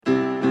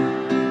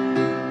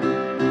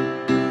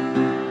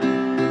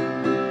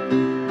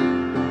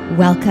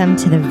Welcome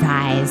to the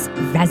Rise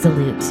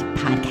Resolute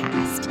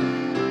podcast.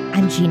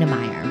 I'm Gina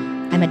Meyer.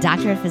 I'm a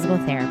doctor of physical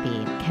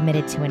therapy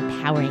committed to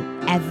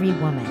empowering every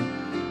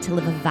woman to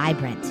live a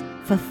vibrant,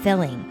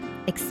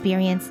 fulfilling,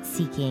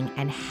 experience-seeking,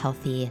 and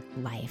healthy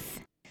life.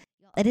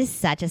 It is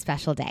such a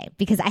special day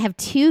because I have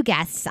two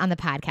guests on the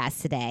podcast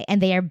today,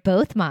 and they are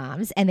both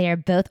moms, and they are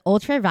both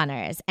ultra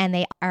runners, and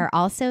they are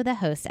also the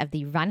hosts of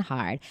the Run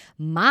Hard,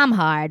 Mom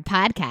Hard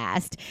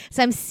podcast.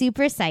 So I'm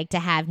super psyched to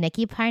have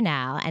Nikki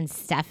Parnell and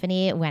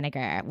Stephanie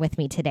Weniger with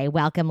me today.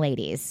 Welcome,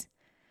 ladies.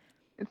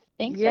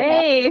 Thanks.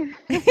 Yay.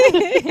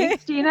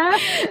 Thanks, Gina.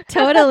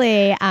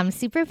 Totally. I'm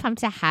super pumped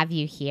to have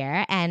you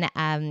here. And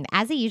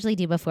as I usually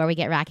do before we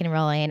get rocking and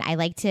rolling, I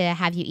like to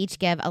have you each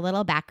give a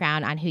little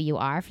background on who you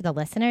are for the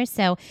listeners.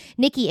 So,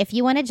 Nikki, if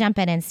you want to jump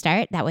in and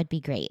start, that would be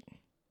great.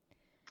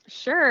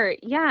 Sure.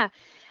 Yeah.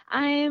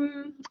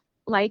 I'm,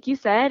 like you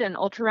said, an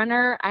ultra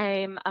runner.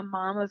 I'm a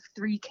mom of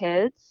 3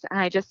 kids.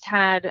 I just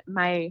had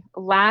my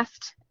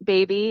last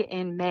baby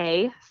in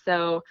May,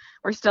 so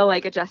we're still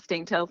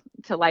adjusting to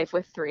life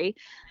with 3.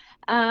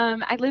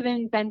 I live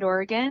in Bend,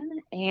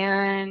 Oregon,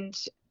 and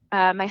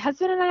my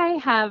husband and I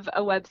have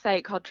a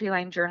website called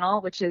Treeline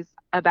Journal, which is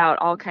about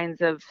all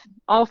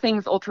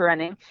things ultra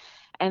running.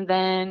 And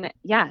then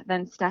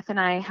Steph and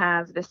I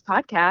have this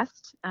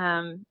podcast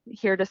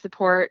here to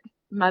support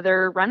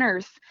mother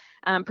runners,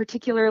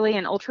 particularly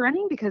in ultra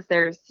running, because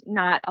there's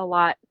not a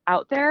lot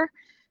out there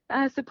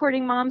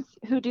supporting moms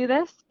who do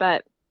this,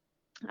 but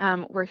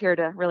we're here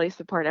to really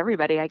support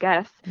everybody, I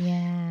guess.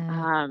 Yeah.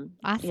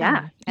 Awesome.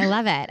 Yeah. I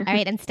love it. All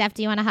right. And Steph,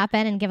 do you want to hop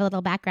in and give a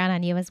little background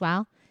on you as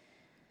well?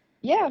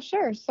 Yeah,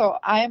 sure. So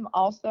I'm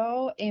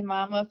also a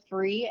mom of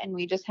 3, and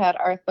we just had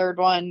our 3rd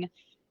one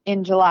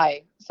in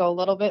July. So a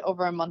little bit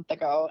over a month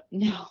ago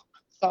now.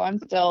 So I'm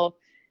still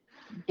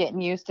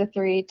getting used to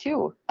 3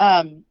 too.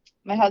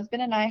 My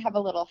husband and I have a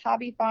little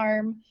hobby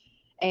farm,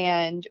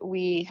 and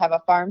we have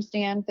a farm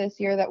stand this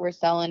year that we're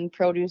selling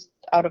produce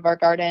out of our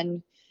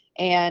garden.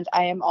 And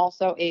I am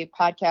also a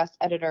podcast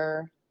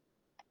editor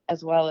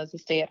as well as a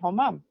stay-at-home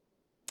mom.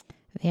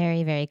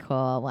 Very, very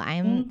cool. Well,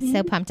 I'm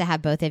so pumped to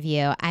have both of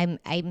you.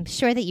 I'm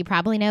sure that you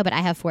probably know, but I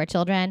have 4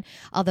 children,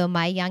 although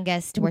my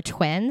youngest were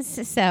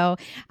twins. So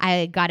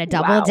I got to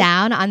double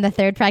down on the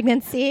 3rd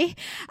pregnancy.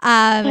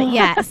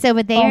 Yeah. So,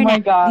 but they are now,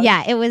 gosh.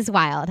 Yeah, it was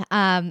wild.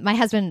 My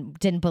husband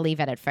didn't believe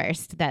it at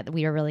first that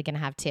we were really going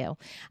to have 2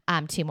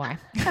 more.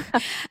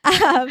 But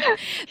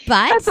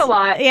That's a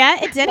lot.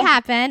 Yeah, it did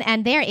happen.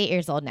 And they're 8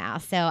 years old now.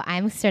 So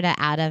I'm sort of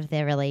out of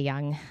the really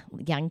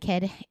young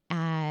kid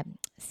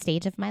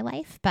stage of my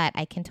life, but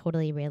I can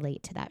totally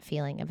relate to that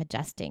feeling of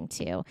adjusting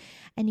to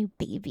a new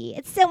baby.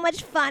 It's so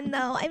much fun,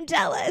 though. I'm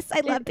jealous. I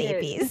love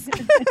babies.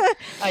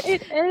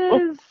 It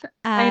is.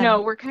 I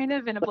know we're kind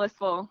of in a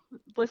blissful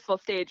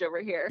stage over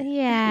here.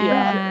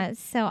 Yeah,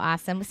 so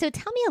awesome. So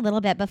tell me a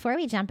little bit before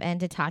we jump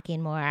into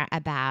talking more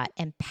about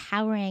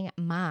empowering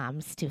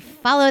moms to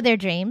follow their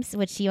dreams,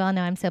 which you all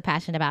know I'm so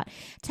passionate about.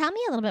 Tell me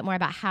a little bit more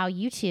about how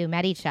you two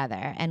met each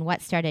other and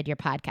what started your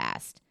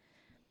podcast.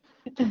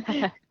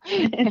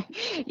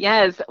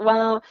 Yes.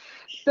 Well,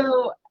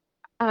 so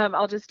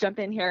I'll just jump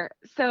in here.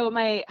 So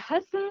my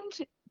husband,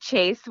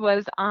 Chase,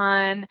 was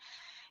on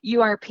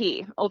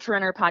URP, Ultra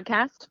Runner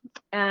podcast.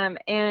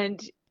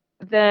 And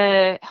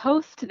the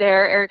host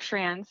there, Eric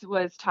Schranz,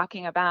 was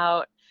talking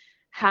about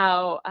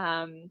how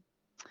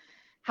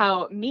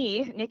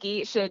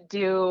Nikki, should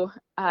do,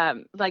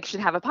 should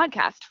have a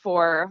podcast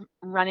for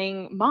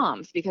running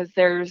moms, because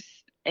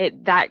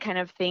that kind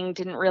of thing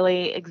didn't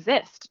really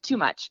exist too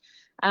much.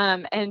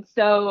 And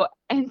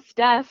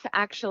Steph,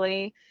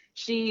 actually,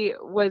 she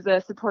was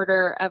a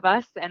supporter of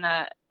us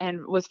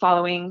and was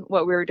following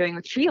what we were doing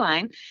with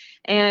Treeline,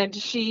 and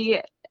she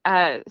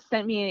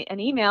sent me an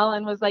email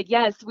and was like,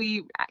 "Yes,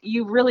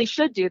 you really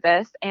should do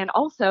this, and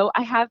also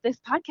I have this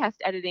podcast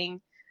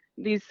editing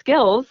these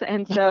skills,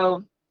 and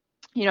so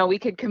we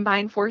could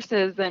combine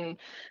forces." And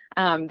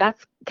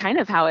that's kind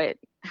of how it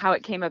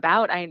came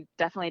about. I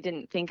definitely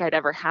didn't think I'd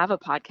ever have a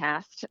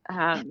podcast.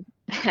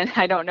 And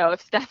I don't know if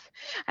Steph,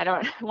 I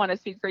don't want to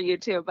speak for you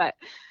too, but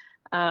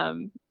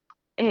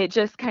it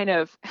just kind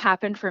of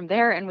happened from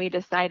there. And we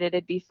decided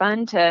it'd be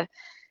fun to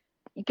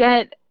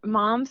get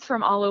moms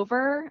from all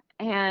over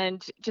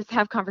and just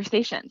have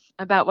conversations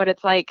about what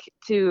it's like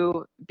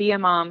to be a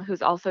mom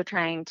who's also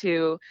trying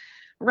to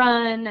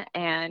run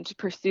and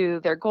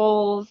pursue their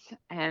goals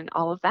and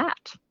all of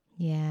that.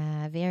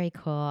 Yeah, very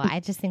cool.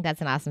 I just think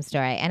that's an awesome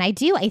story. And I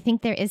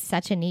think there is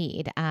such a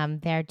need.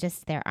 There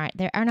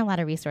aren't a lot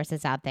of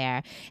resources out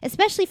there,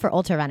 especially for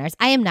ultra runners.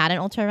 I am not an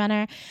ultra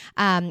runner,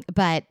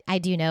 but I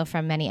do know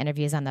from many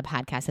interviews on the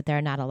podcast that there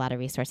are not a lot of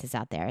resources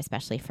out there,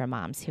 especially for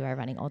moms who are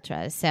running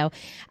ultras. So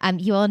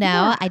you all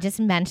know, I just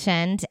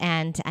mentioned,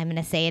 and I'm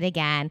going to say it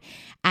again,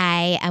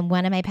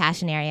 one of my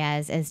passion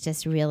areas is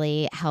just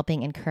really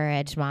helping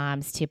encourage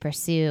moms to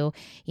pursue,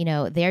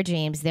 their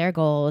dreams, their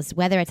goals,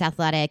 whether it's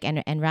athletic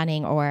and running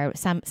running or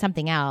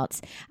something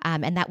else,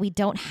 and that we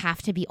don't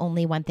have to be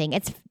only one thing.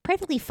 It's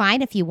perfectly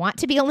fine if you want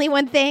to be only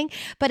one thing,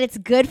 but it's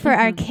good for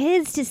our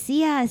kids to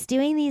see us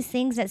doing these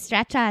things that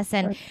stretch us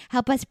and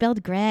help us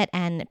build grit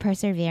and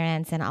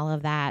perseverance and all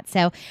of that.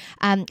 So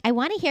I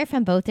want to hear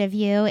from both of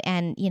you,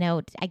 and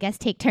I guess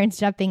take turns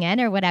jumping in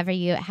or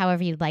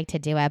however you'd like to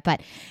do it.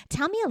 But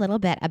tell me a little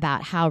bit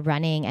about how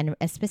running, and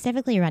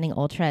specifically running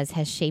ultras,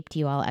 has shaped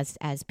you all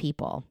as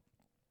people.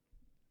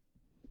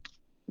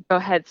 Go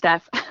ahead,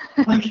 Steph.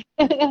 Okay.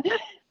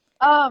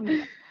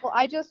 Well,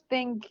 I just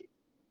think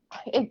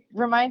it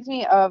reminds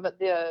me of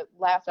the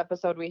last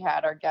episode we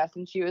had our guest,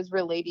 and she was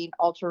relating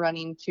ultra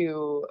running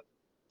to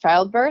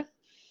childbirth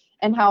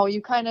and how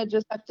you kind of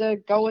just have to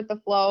go with the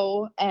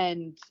flow.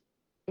 And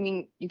I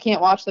mean, you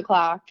can't watch the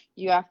clock.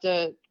 You have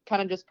to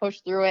kind of just push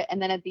through it.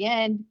 And then at the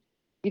end,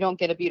 you don't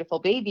get a beautiful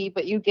baby,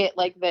 but you get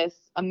like this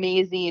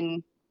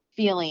amazing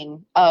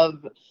feeling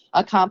of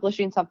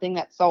accomplishing something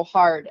that's so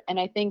hard. And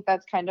I think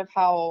that's kind of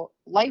how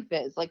life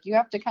is. Like, you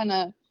have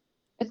to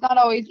it's not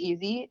always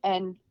easy.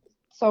 And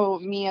so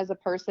me as a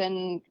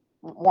person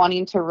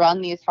wanting to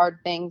run these hard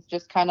things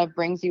just kind of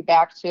brings you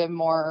back to a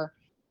more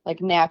like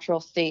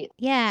natural state.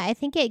 Yeah, I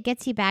think it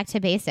gets you back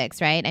to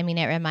basics, right? I mean,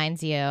 it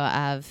reminds you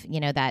of,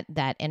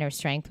 that inner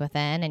strength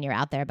within, and you're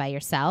out there by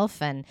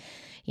yourself, and,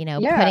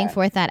 putting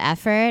forth that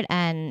effort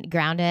and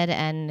grounded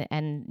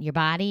and your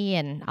body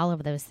and all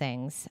of those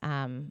things.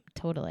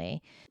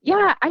 Totally.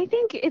 Yeah, I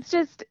think it's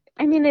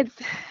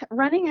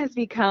running has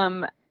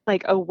become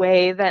like a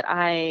way that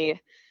I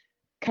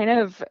kind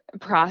of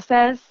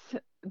process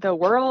the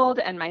world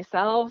and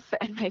myself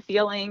and my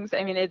feelings.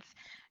 I mean,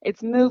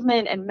 it's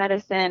movement and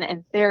medicine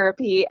and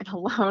therapy and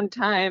alone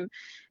time.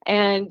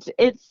 And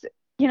it's,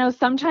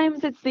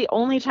 sometimes it's the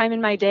only time in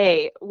my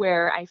day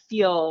where I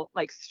feel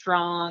like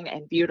strong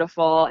and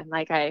beautiful and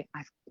like I've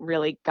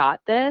really got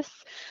this.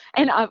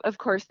 And of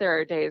course, there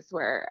are days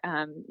where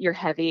you're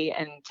heavy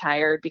and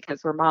tired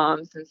because we're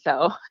moms. And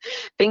so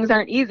things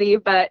aren't easy,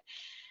 but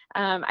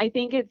I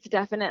think it's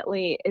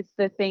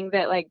the thing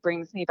that like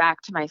brings me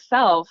back to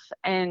myself,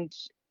 and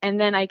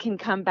then I can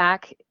come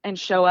back and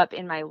show up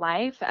in my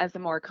life as a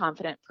more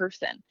confident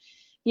person.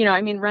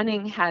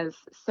 Running has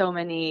so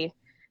many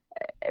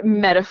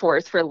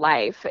metaphors for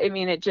life. I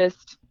mean,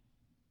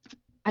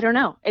 I don't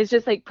know. It's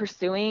just like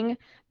pursuing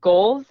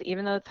goals,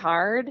 even though it's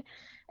hard.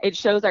 It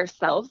shows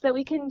ourselves that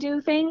we can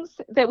do things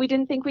that we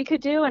didn't think we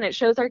could do. And it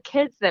shows our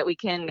kids that we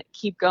can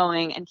keep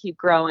going and keep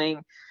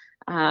growing.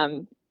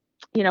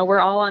 We're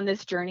all on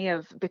this journey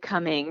of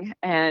becoming.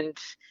 And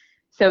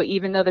so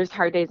even though there's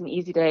hard days and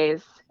easy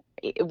days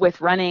with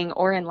running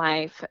or in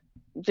life,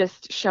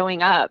 just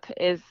showing up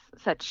is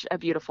such a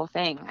beautiful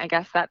thing. I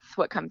guess that's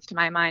what comes to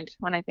my mind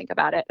when I think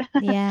about it.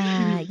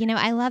 Yeah.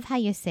 I love how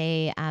you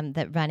say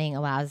that running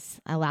allows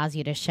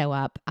you to show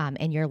up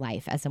in your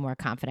life as a more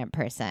confident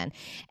person.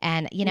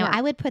 And,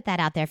 I would put that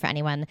out there for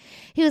anyone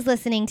who's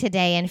listening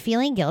today and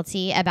feeling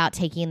guilty about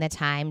taking the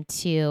time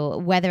to,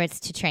 whether it's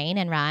to train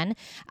and run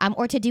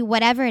or to do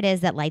whatever it is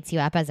that lights you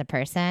up as a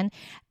person.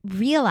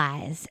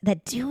 Realize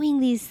that doing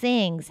these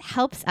things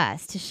helps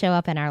us to show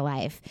up in our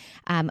life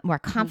more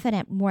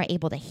confident, more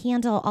able to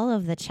handle all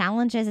of the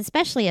challenges,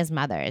 especially as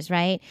mothers,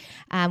 right?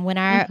 When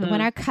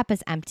our cup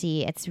is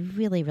empty, it's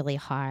really, really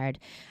hard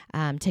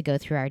to go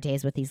through our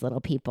days with these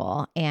little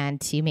people and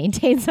to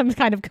maintain some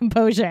kind of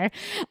composure.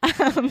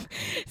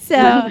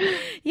 Well,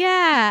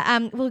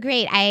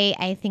 great.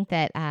 I think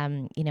that,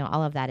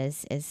 all of that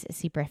is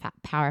super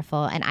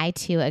powerful. And I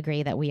too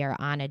agree that we are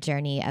on a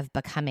journey of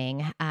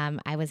becoming.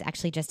 I was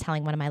actually just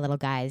telling one of my little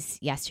guys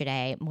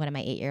yesterday, one of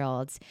my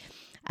 8-year-olds,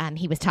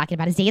 he was talking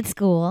about his day at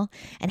school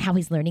and how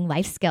he's learning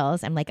life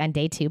skills. I'm like, on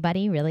day 2,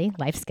 buddy, really?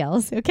 Life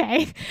skills?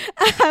 Okay.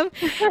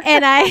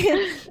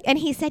 And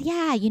he said,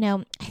 yeah, I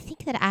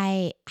think that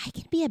I'm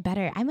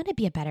going to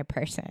be a better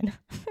person.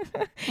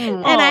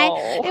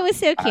 It was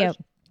so cute.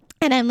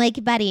 And I'm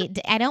like, buddy,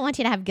 I don't want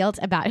you to have guilt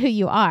about who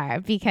you are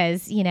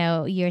because,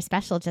 you're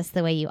special just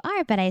the way you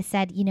are. But I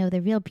said,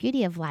 the real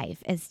beauty of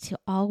life is to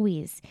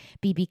always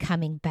be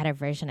becoming better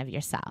version of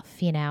yourself,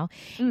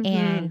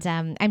 And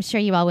I'm sure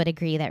you all would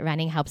agree that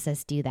running helps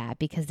us do that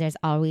because there's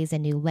always a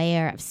new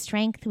layer of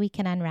strength we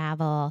can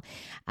unravel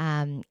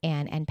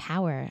and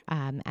power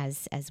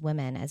as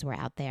women as we're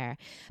out there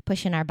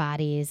pushing our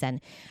bodies.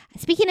 And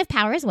speaking of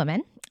power as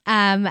women,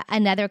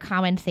 another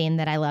common theme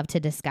that I love to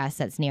discuss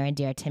that's near and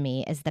dear to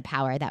me is the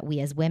power that we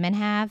as women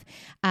have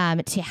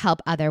to help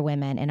other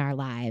women in our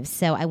lives.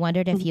 So I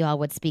wondered if you all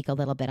would speak a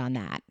little bit on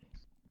that.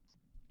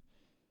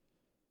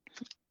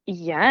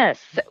 Yes.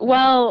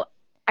 Well,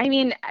 I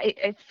mean,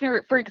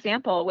 for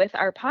example, with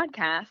our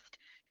podcast,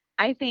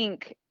 I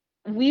think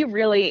we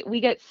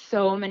get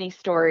so many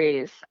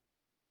stories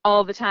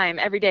all the time,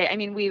 every day. I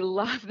mean, we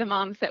love the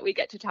moms that we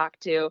get to talk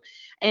to,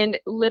 and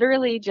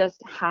literally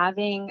just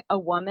having a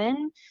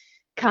woman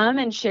come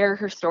and share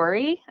her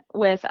story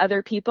with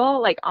other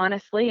people, like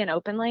honestly and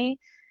openly,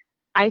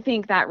 I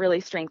think that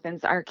really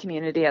strengthens our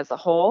community as a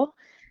whole.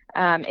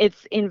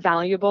 It's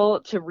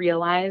invaluable to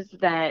realize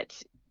that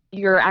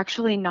you're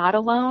actually not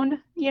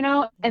alone,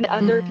 and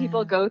other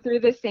people Yeah. go through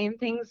the same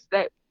things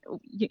that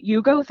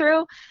you go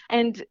through,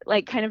 and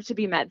like kind of to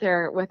be met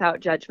there without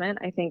judgment,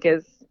 I think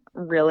is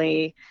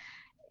really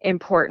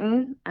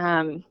important.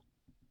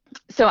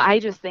 So I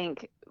just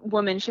think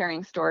women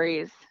sharing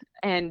stories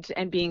and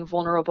being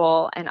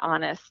vulnerable and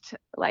honest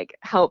like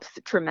helps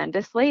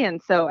tremendously.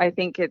 And so I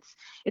think it's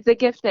a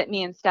gift that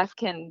me and Steph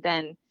can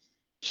then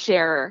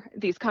share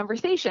these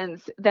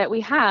conversations that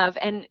we have,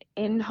 and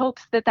in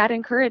hopes that that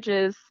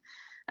encourages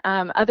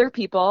other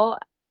people,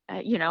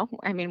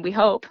 I mean, we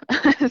hope.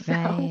 So,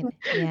 Right.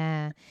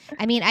 Yeah.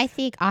 I mean, I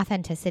think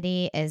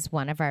authenticity is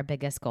one of our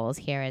biggest goals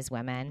here as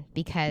women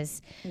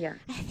because yeah.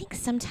 I think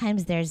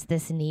sometimes there's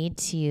this need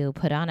to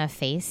put on a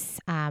face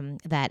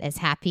that is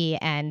happy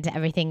and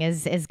everything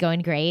is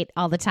going great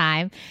all the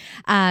time.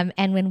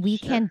 And when we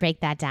can break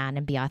that down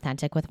and be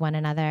authentic with one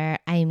another,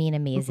 I mean,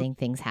 amazing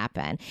things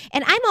happen.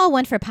 And I'm all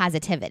one for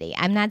positivity.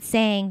 I'm not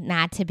saying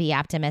not to be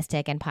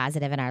optimistic and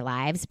positive in our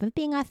lives, but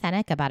being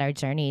authentic about our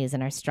journeys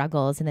and our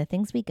struggles and the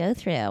things we go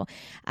through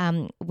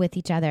with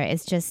each other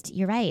is just,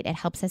 you're right. It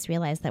helps us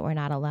realize that we're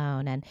not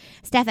alone. And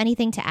Steph,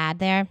 anything to add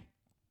there?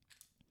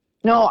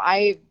 No,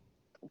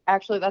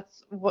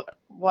 that's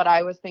what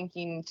I was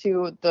thinking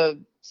too. The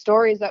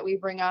stories that we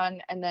bring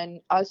on, and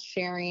then us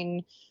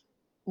sharing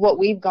what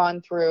we've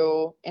gone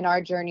through in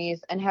our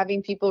journeys, and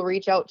having people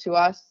reach out to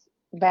us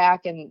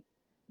back, and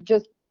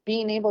just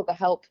being able to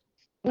help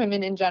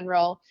women in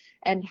general,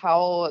 and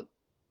how,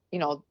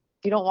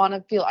 you don't want to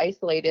feel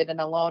isolated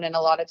and alone. And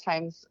a lot of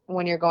times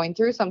when you're going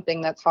through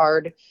something that's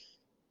hard,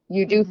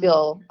 you do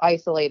feel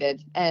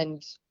isolated,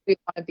 and we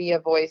want to be a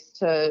voice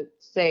to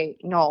say,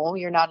 no,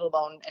 you're not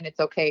alone, and it's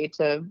okay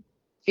to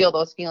feel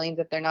those feelings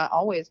if they're not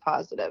always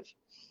positive.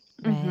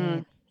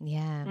 Right.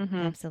 Yeah,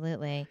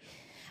 absolutely.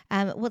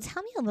 Well,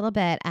 tell me a little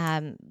bit.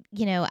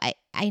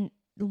 I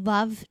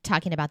love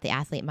talking about the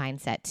athlete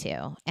mindset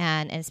too.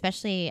 And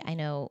especially, I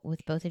know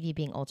with both of you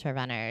being ultra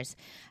runners,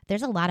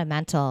 there's a lot of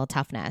mental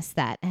toughness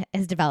that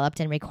is developed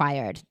and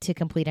required to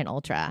complete an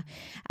ultra.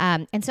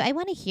 And so I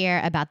want to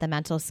hear about the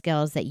mental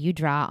skills that you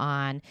draw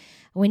on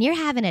when you're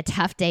having a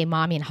tough day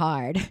momming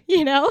hard.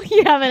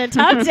 You're having a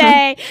tough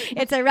day.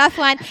 It's a rough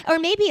one. Or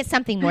maybe it's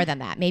something more than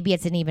that. Maybe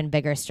it's an even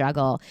bigger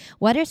struggle.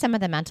 What are some of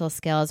the mental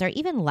skills or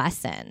even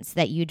lessons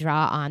that you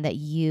draw on that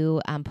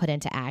you put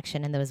into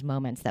action in those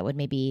moments that would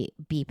maybe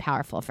be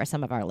powerful for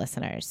some of our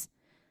listeners?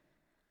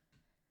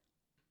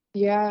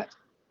 Yeah.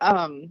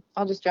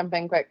 I'll just jump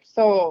in quick.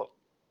 So,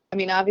 I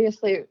mean,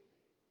 obviously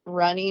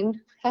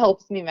running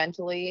helps me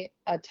mentally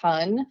a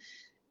ton,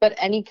 but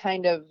any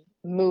kind of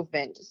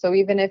movement. So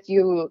even if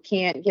you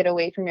can't get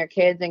away from your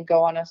kids and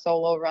go on a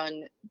solo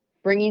run,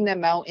 bringing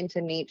them out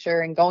into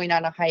nature and going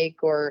on a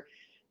hike or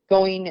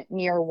going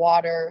near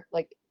water,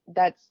 like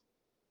that's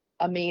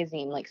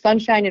amazing. Like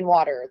sunshine and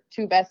water,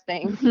 two best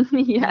things.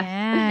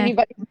 Yeah.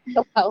 Anybody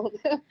can help.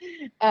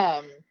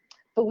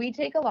 But we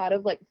take a lot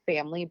of like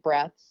family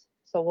breaths.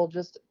 So we'll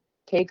just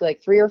take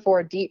like 3 or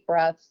 4 deep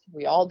breaths.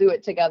 We all do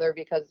it together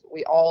because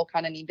we all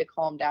kind of need to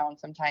calm down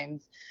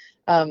sometimes.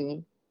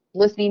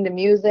 Listening to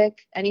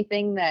music,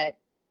 anything that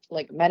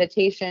like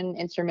meditation,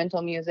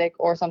 instrumental music,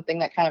 or something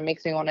that kind of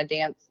makes me want to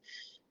dance.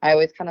 I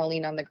always kind of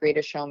lean on the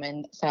Greatest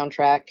Showman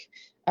soundtrack.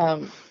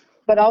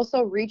 But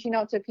also reaching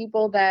out to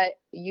people that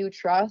you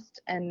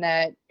trust and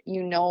that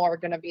are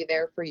going to be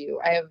there for you.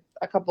 I have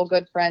a couple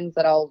good friends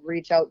that I'll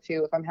reach out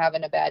to if I'm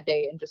having a bad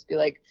day and just be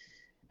like,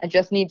 I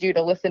just need you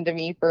to listen to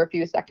me for a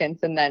few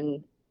seconds, and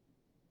then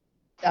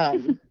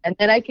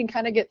I can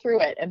kind of get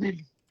through it. And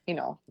then,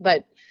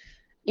 but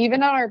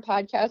even on our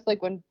podcast,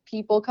 like when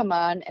people come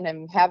on and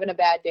I'm having a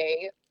bad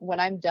day, when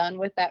I'm done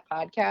with that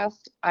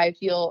podcast, I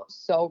feel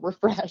so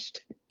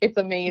refreshed. It's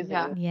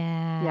amazing.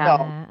 Yeah.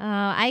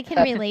 Oh, I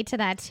can relate to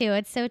that too.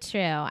 It's so true.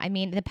 I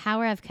mean, the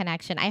power of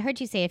connection. I heard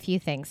you say a few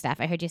things, Steph.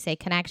 I heard you say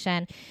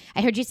connection.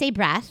 I heard you say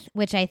breath,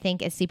 which I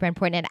think is super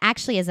important. It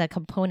actually is a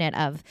component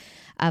of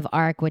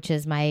ARC, which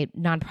is my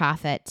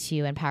nonprofit to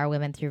empower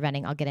women through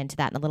running. I'll get into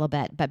that in a little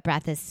bit, but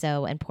breath is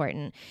so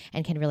important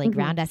and can really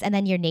ground us. And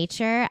then your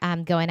nature,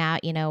 going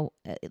out,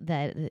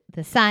 the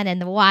sun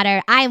and the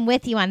water. I'm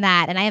with you on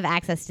that. And I have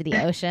access to the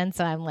ocean.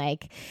 So I'm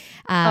like,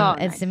 nice.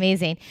 It's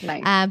amazing.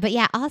 Nice. But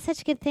yeah, all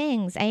such good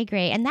things. I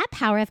agree. And that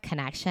power of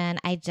connection,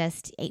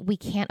 we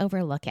can't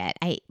overlook it.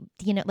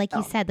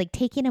 You said, like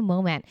taking a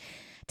moment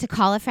to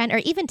call a friend or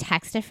even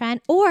text a friend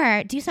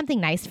or do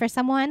something nice for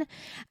someone,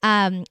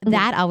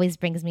 that always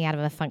brings me out of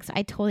a funk. So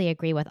I totally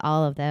agree with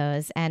all of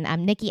those.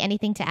 And Nikki,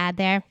 anything to add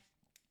there?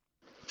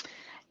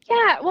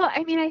 Yeah, well,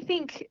 I mean, I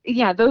think,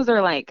 those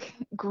are like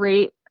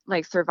great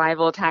like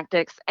survival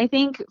tactics. I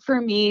think for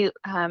me,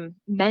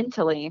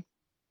 mentally,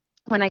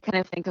 when I kind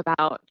of think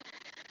about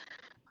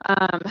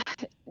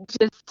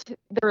just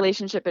the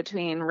relationship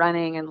between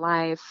running and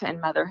life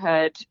and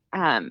motherhood,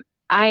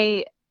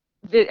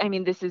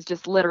 this is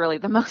just literally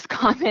the most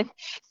common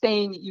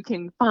saying you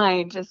can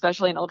find,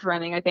 especially in ultra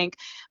running, I think.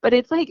 But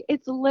it's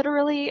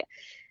literally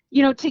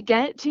to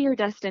get to your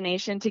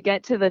destination, to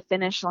get to the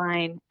finish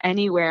line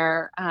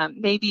anywhere,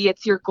 maybe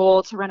it's your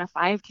goal to run a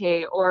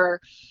 5K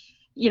or,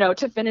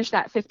 to finish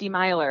that 50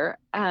 miler.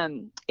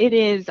 It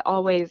is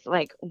always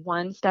like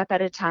one step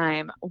at a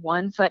time,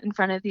 one foot in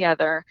front of the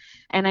other.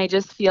 And I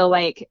just feel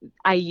like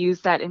I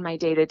use that in my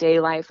day-to-day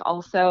life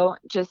also,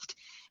 just,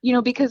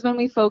 because when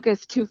we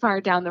focus too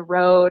far down the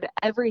road,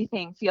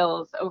 everything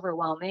feels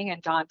overwhelming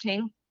and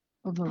daunting.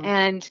 Mhm.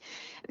 And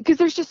because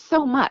there's just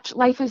so much,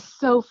 life is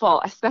so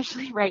full,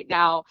 especially right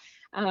now.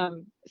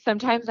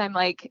 Sometimes I'm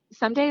like,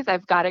 some days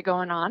I've got it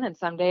going on, and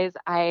some days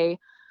I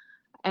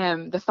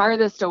am the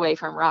farthest away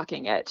from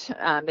rocking it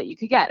that you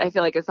could get. I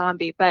feel like a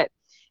zombie, but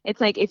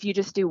it's like if you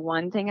just do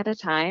one thing at a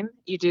time,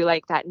 you do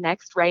like that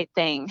next right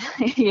thing,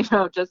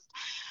 just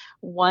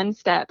one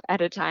step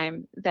at a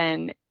time,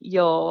 then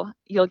you'll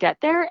get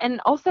there.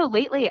 And also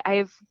lately,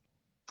 I've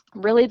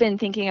really been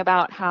thinking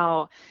about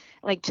how,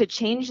 like, to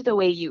change the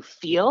way you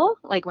feel,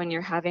 like when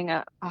you're having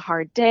a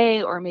hard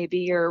day, or maybe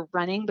you're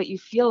running but you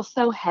feel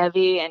so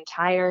heavy and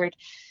tired,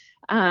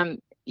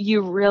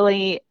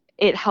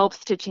 it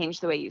helps to change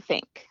the way you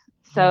think.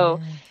 So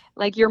Yeah.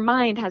 like your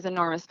mind has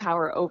enormous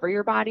power over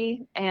your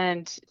body,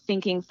 and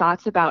thinking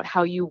thoughts about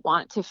how you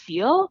want to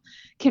feel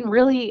can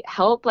really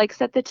help, like,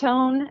 set the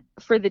tone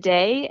for the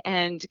day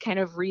and kind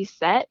of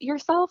reset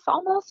yourself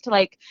almost.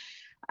 Like,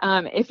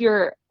 if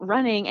you're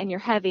running and you're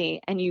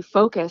heavy and you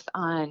focus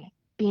on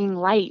being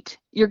light,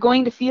 you're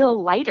going to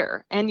feel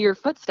lighter, and your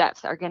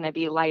footsteps are going to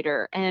be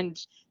lighter, and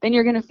then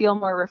you're going to feel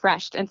more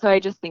refreshed. And so I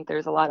just think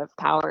there's a lot of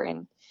power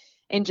in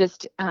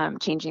just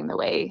changing the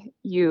way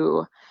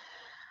you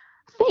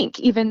think,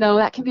 even though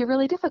that can be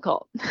really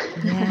difficult.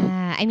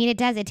 Yeah. I mean, it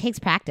does. It takes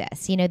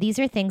practice. These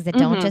are things that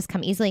don't Mhm. just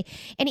come easily.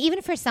 And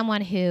even for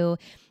someone who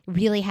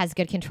really has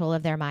good control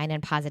of their mind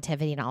and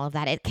positivity and all of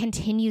that, it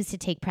continues to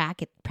take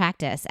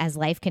practice as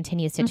life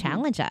continues to Mhm.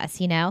 challenge us,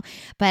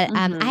 But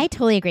Mhm. I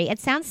totally agree. It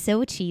sounds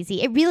so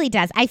cheesy. It really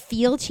does. I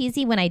feel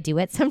cheesy when I do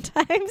it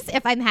sometimes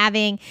if I'm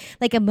having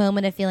like a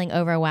moment of feeling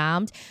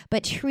overwhelmed.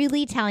 But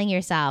truly telling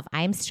yourself,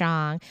 I'm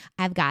strong,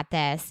 I've got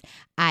this.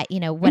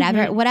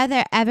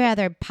 Whatever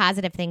other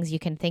positive things you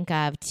can think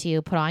of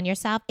to put on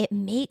yourself, it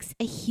makes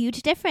a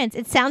huge difference.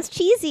 It sounds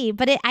cheesy,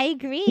 but I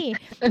agree.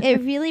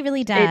 It really,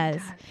 really does.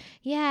 does.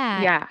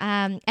 Yeah.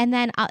 Yeah. And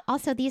then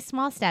also these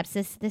small steps,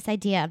 this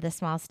idea of the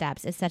small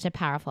steps is such a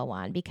powerful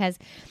one, because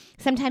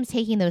sometimes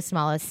taking those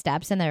smallest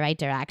steps in the right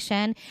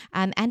direction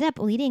end up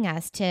leading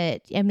us to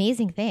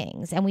amazing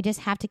things. And we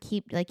just have to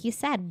keep, like you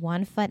said,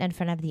 one foot in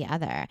front of the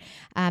other.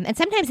 And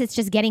sometimes it's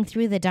just getting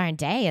through the darn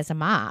day as a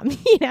mom.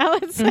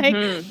 It's like,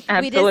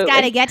 we just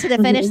got to get to the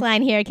finish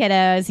line here,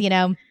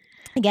 kiddos,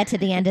 get to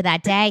the end of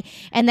that day,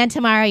 and then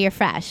tomorrow you're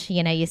fresh.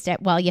 You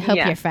hope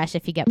Yeah. you're fresh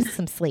if you get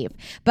some sleep,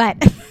 but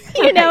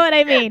you know what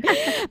I mean.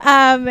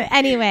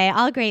 Anyway,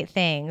 all great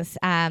things.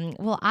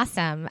 Well,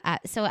 awesome.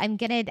 So I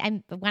want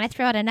to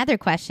throw out another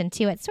question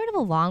too. It's sort of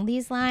along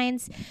these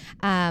lines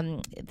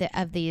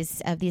of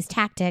these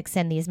tactics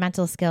and these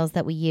mental skills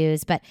that we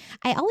use. But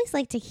I always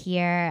like to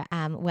hear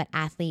what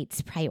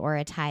athletes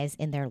prioritize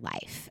in their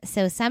life.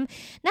 So some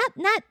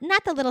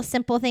not the little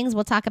simple things.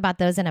 We'll talk about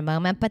those in a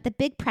moment, but the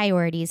big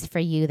priorities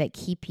for you that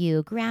keep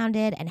you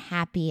grounded and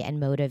happy and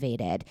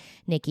motivated,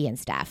 Nikki and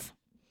Steph.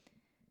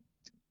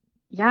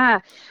 Yeah.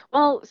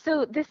 Well,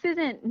 so this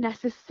isn't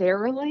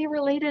necessarily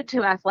related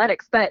to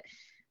athletics, but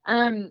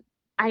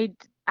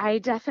I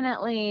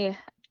definitely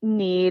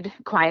need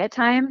quiet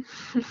time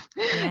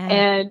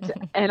Yeah.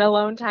 and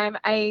alone time.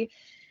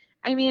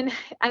 I mean,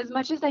 as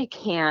much as I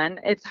can,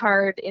 it's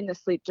hard in the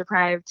sleep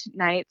deprived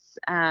nights.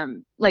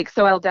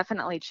 So I'll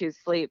definitely choose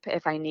sleep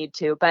if I need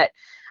to, but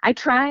I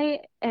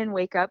try and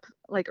wake up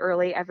like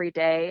early every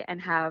day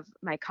and have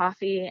my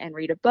coffee and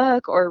read a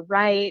book or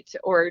write,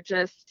 or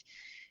just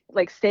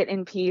like sit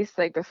in peace,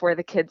 like before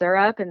the kids are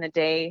up and the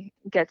day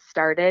gets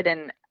started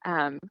and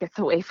gets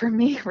away from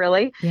me,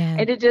 really. Yeah.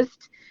 And it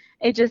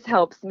just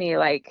helps me,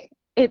 like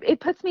it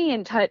puts me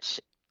in touch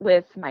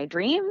with my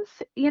dreams,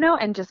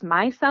 and just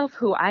myself,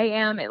 who I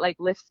am. It like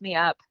lifts me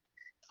up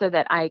so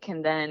that I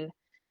can then,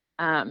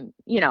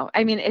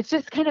 it's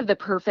just kind of the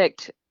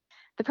perfect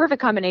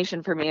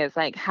combination for me is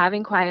like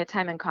having quiet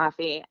time and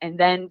coffee, and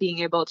then being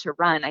able to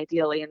run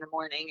ideally in the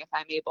morning if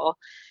I'm able.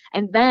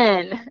 And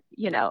then,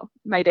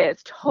 my day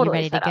is You're totally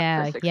ready to set up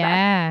for go. success.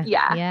 Yeah.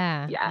 Yeah.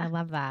 Yeah. Yeah. I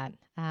love that.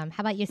 How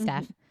about you,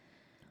 Steph? Mhm.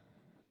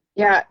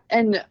 Yeah,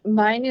 and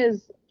mine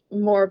is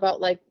more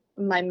about like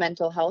my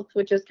mental health,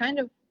 which is kind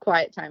of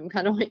quiet time,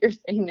 kind of what you're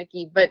saying,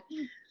 Nikki. But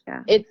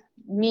Yeah. it's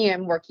me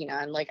I'm working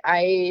on. Like,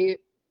 I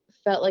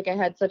felt like I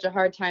had such a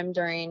hard time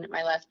during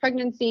my last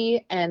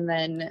pregnancy, and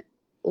then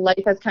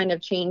life has kind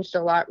of changed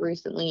a lot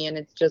recently, and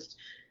it's just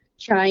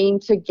trying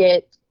to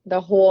get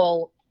the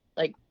whole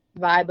like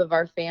vibe of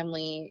our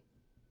family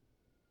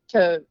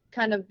to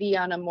kind of be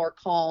on a more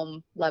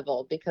calm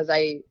level, because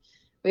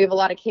we have a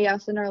lot of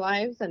chaos in our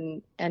lives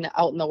and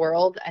out in the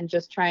world, and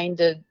just trying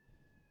to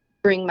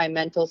bring my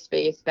mental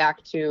space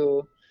back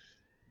to,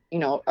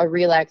 a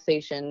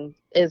relaxation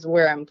is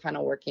where I'm kind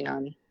of working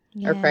on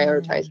or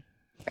prioritizing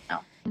right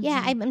now.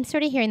 Yeah, I'm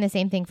sort of hearing the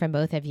same thing from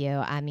both of you.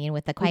 I mean,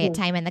 with the quiet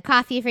time and the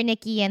coffee for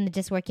Nikki and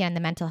just working on the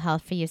mental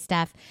health for you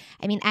stuff.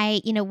 I mean,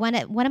 one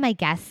of my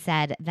guests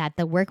said that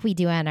the work we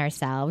do on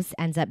ourselves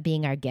ends up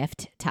being our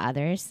gift to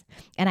others.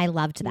 And I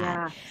loved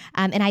that.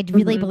 Yeah. And I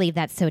really believe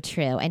that's so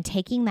true. And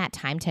taking that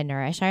time to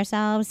nourish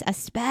ourselves,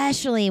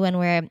 especially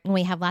when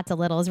we have lots of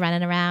littles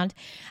running around,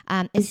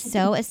 is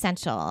so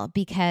essential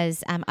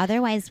because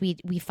otherwise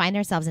we find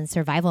ourselves in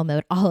survival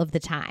mode all of the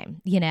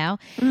time, you know?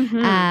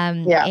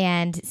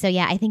 And so,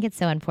 yeah, I think it's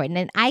so important.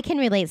 And I can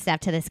relate,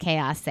 Steph, to this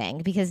chaos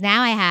thing because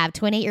now I have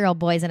 28-year-old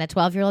boys and a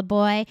 12-year-old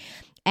boy.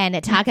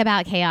 And talk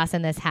about chaos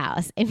in this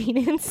house. I mean,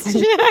 it's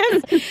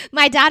just,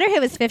 my daughter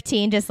who was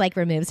 15 just like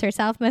removes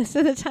herself most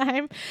of the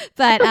time.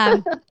 But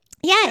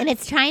yeah, and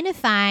it's trying to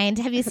find,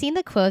 have you seen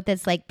the quote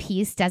that's like,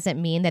 peace doesn't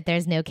mean that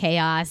there's no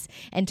chaos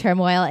and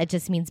turmoil. It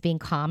just means being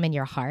calm in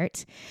your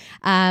heart.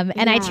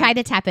 And I try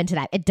to tap into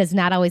that. It does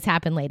not always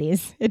happen,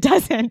 ladies. It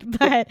doesn't.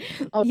 But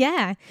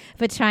yeah,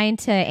 but trying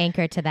to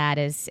anchor to that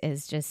is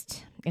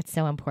just, it's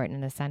so important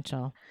and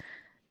essential.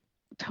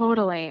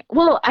 Totally.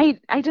 Well,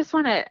 I just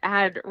want to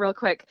add real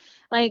quick,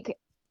 like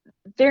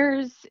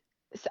there's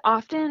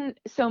often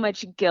so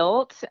much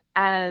guilt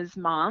as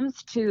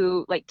moms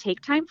to like take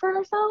time for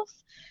ourselves,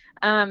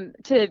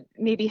 to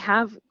maybe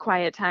have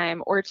quiet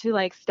time or to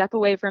like step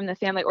away from the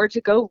family or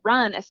to go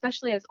run,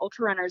 especially as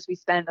ultra runners, we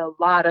spend a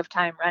lot of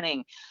time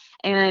running.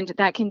 And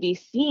that can be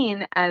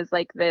seen as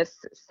like this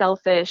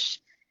selfish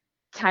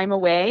time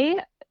away,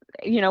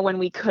 you know, when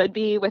we could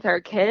be with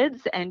our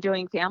kids and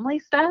doing family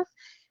stuff.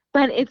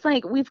 But it's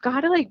like, we've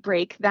got to like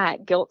break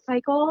that guilt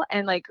cycle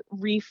and like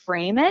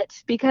reframe it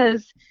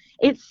because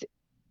it's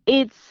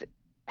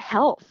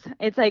health.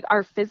 It's like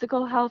our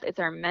physical health, it's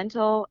our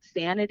mental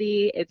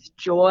sanity, it's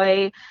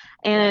joy.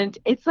 And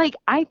it's like,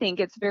 I think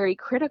it's very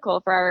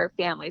critical for our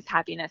family's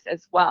happiness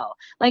as well.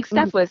 Like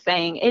Steph was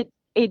saying,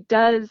 it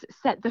does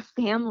set the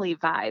family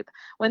vibe.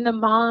 When the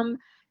mom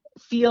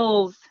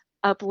feels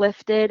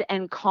uplifted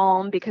and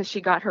calm because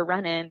she got her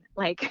run in,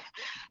 like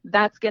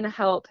that's going to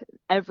help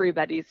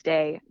everybody's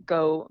day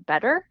go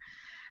better.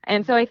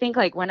 And so I think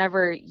like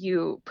whenever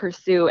you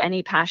pursue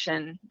any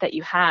passion that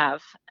you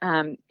have,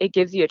 it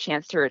gives you a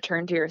chance to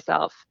return to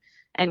yourself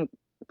and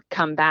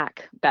come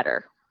back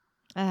better.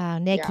 Oh,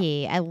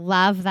 Nikki, I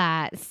love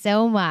that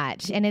so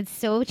much. And it's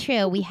so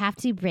true. We have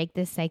to break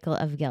this cycle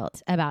of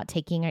guilt about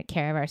taking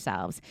care of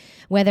ourselves,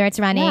 whether it's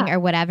running or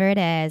whatever it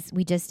is.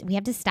 We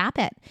have to stop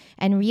it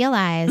and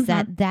realize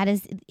that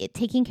is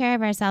taking care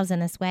of ourselves in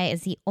this way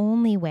is the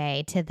only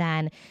way to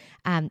then,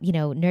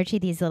 nurture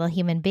these little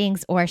human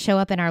beings or show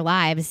up in our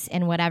lives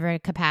in whatever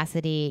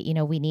capacity,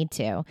 we need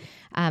to.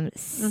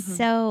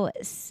 So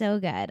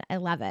good. I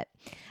love it.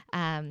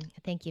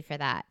 Thank you for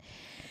that.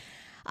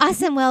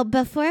 Awesome. Well,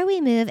 before we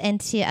move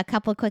into a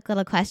couple quick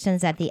little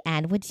questions at the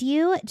end, would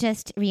you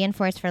just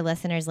reinforce for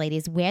listeners,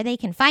 ladies, where they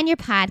can find your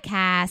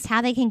podcast,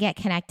 how they can get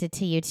connected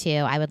to you too?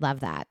 I would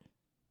love that.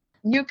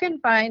 You can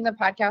find the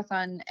podcast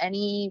on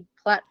any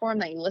platform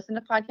that you listen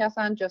to podcasts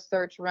on. Just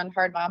search Run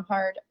Hard Mom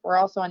Hard. We're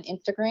also on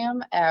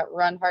Instagram at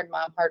Run Hard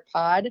Mom Hard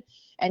Pod.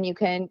 And you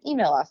can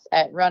email us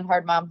at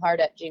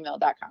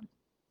runhardmomhard@gmail.com.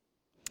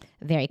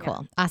 Very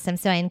cool. Awesome.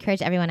 So I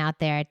encourage everyone out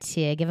there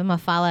to give them a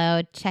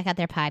follow, check out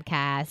their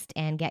podcast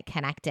and get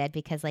connected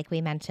because like we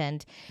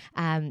mentioned,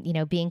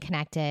 being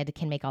connected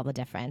can make all the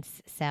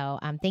difference. So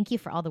thank you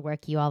for all the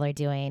work you all are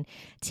doing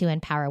to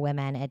empower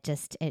women.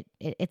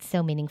 It's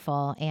so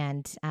meaningful.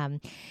 And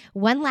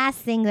one last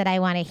thing that I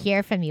want to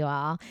hear from you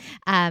all,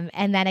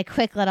 and then a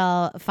quick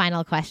little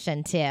final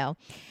question too.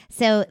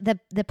 So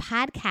the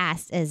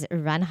podcast is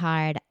Run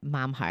Hard,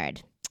 Mom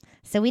Hard.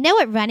 So we know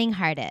what running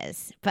hard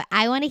is, but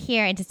I want to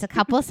hear in just a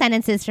couple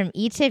sentences from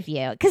each of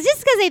you, because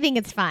I think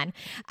it's fun.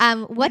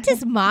 What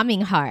does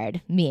momming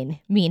hard mean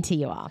to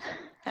you all?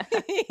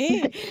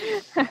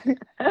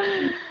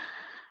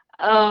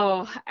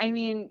 I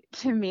mean,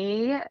 to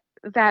me,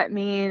 that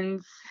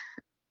means,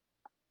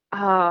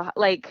 I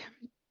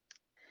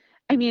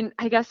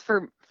guess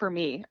for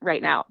me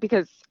right now,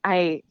 because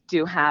I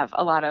do have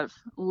a lot of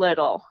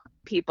little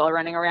people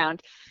running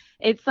around.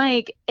 It's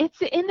like, it's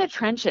in the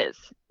trenches,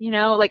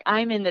 like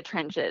I'm in the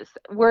trenches.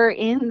 We're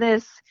in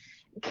this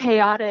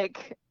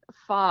chaotic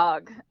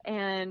fog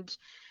and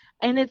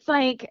it's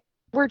like,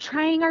 we're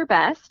trying our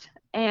best.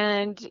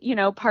 And,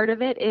 part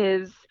of it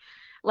is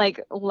like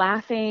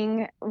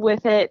laughing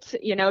with it,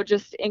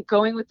 just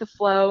going with the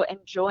flow,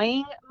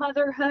 enjoying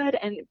motherhood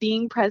and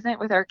being present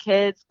with our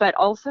kids, but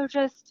also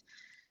just,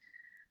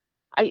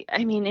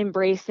 I mean,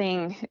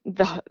 embracing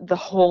the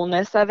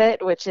wholeness of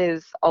it, which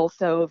is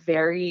also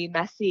very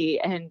messy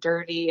and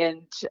dirty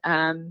and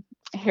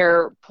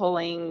hair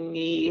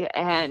pulling-y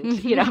and,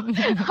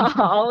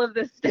 all of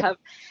the stuff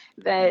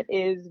that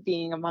is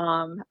being a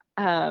mom.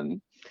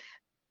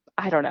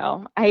 I don't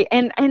know.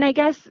 I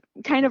guess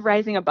kind of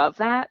rising above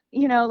that,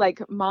 like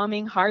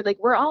momming hard, like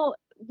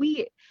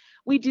we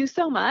do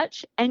so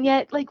much and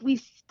yet like we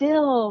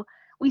still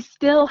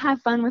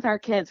have fun with our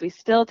kids. We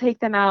still take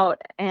them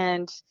out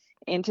and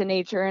into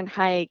nature and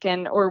hike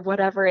or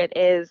whatever it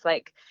is.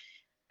 Like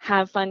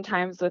have fun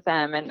times with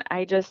them. And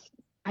I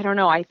don't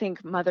know, I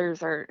think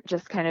mothers are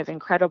just kind of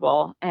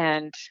incredible,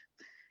 and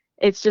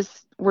it's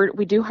just,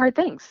 we do hard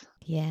things.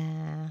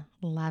 Yeah,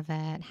 love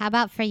it. How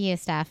about for you,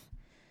 Steph?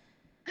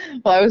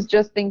 Well, I was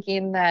just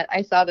thinking that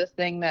I saw this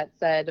thing that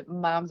said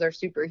moms are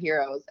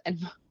superheroes, and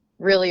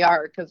really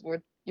are, because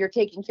you're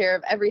taking care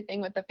of everything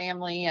with the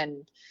family,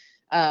 and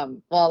a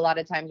lot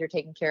of times you're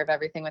taking care of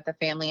everything with the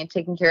family and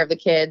taking care of the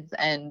kids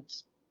and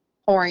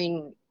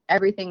pouring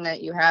everything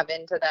that you have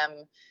into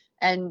them.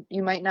 And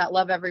you might not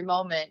love every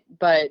moment,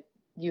 but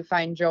you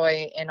find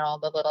joy in all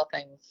the little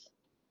things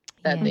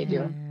that they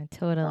do.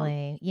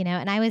 Totally.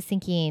 And I was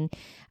thinking,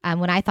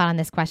 when I thought on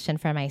this question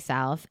for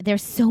myself,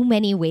 there's so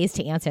many ways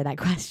to answer that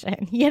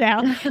question.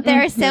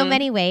 There are so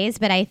many ways,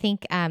 but I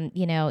think,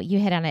 you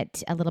hit on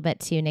it a little bit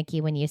too,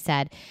 Nikki, when you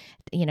said,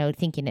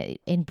 thinking,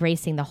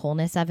 embracing the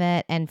wholeness of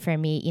it. And for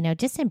me,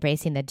 just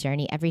embracing the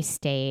journey, every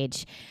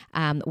stage,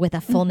 with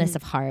a fullness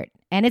of heart.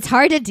 And it's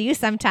hard to do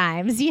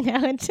sometimes,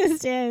 it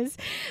just is.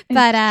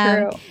 But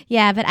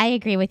but I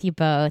agree with you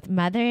both.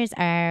 Mothers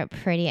are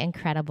pretty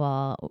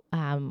incredible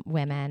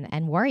women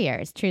and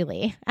warriors,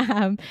 truly.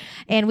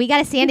 And we got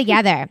to stand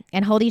together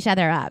and hold each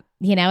other up.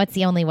 It's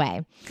the only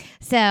way.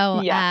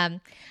 So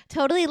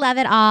totally love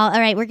it all. All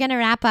right, we're going to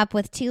wrap up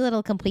with two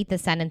little complete the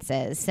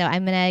sentences. So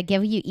I'm going to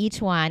give you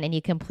each one, and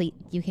you can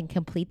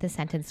complete the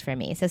sentence for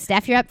me. So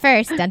Steph, you're up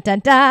first. Dun dun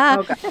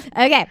dun.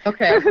 Okay.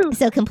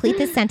 So complete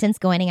this sentence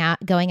going out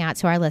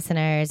to our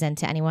listeners and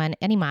to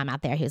any mom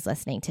out there who's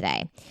listening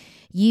today.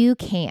 You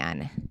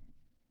can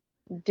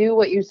do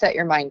what you set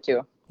your mind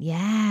to.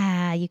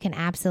 Yeah, you can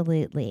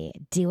absolutely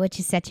do what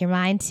you set your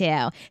mind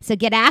to. So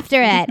get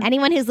after it.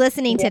 Anyone who's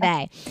listening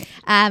today.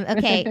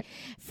 Okay,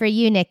 for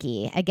you,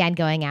 Nikki, again,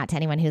 going out to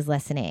anyone who's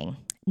listening,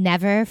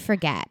 never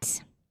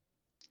forget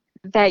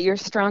that you're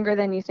stronger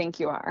than you think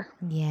you are.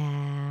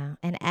 Yeah.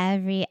 And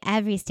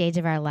every stage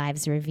of our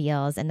lives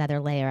reveals another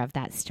layer of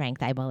that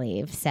strength, I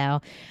believe.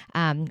 So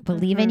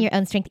believe in your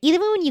own strength,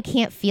 even when you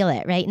can't feel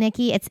it, right,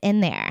 Nikki? It's in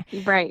there.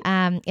 Right.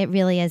 It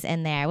really is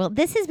in there. Well,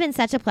 this has been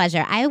such a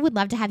pleasure. I would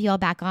love to have you all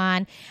back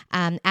on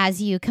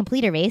as you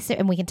complete a race,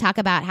 and we can talk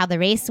about how the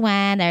race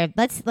went, or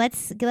let's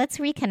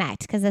reconnect,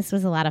 because this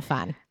was a lot of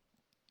fun.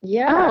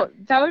 Yeah. Oh,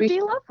 that would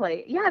be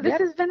lovely. Yeah, this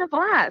has been a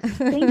blast.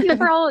 Thank you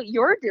for all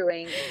you're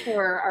doing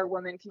for our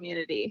women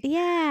community.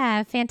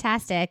 Yeah,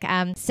 fantastic.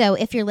 So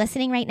if you're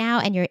listening right now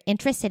and you're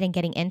interested in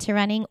getting into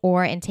running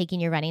or in taking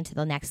your running to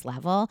the next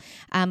level,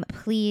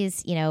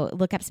 please,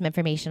 look up some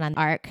information on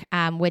ARC,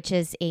 which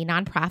is a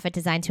nonprofit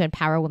designed to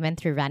empower women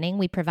through running.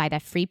 We provide a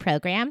free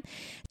program.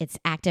 It's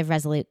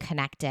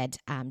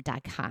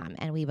activeresoluteconnected.com.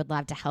 And we would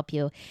love to help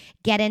you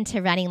get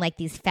into running like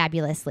these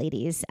fabulous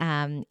ladies,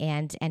 and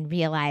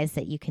realize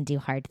that you can do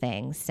hard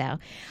things. So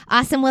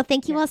awesome. Well,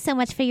 thank you all so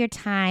much for your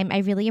time.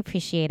 I really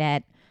appreciate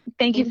it.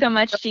 Thank you so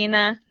much,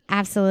 Gina.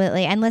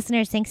 Absolutely. And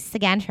listeners, thanks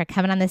again for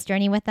coming on this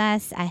journey with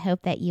us. I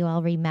hope that you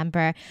all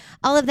remember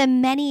all of the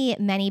many,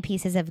 many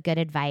pieces of good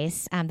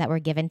advice that were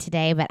given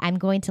today, but I'm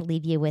going to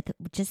leave you with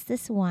just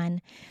this one.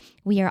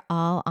 We are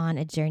all on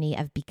a journey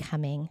of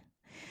becoming.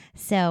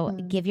 So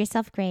give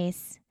yourself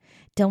grace.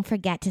 Don't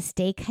forget to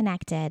stay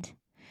connected.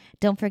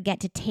 Don't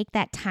forget to take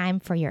that time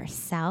for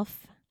yourself.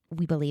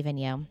 We believe in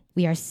you.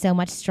 We are so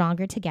much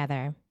stronger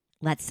together.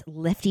 Let's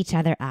lift each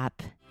other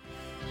up.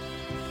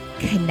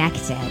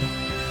 Connected,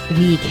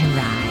 we can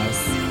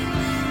rise.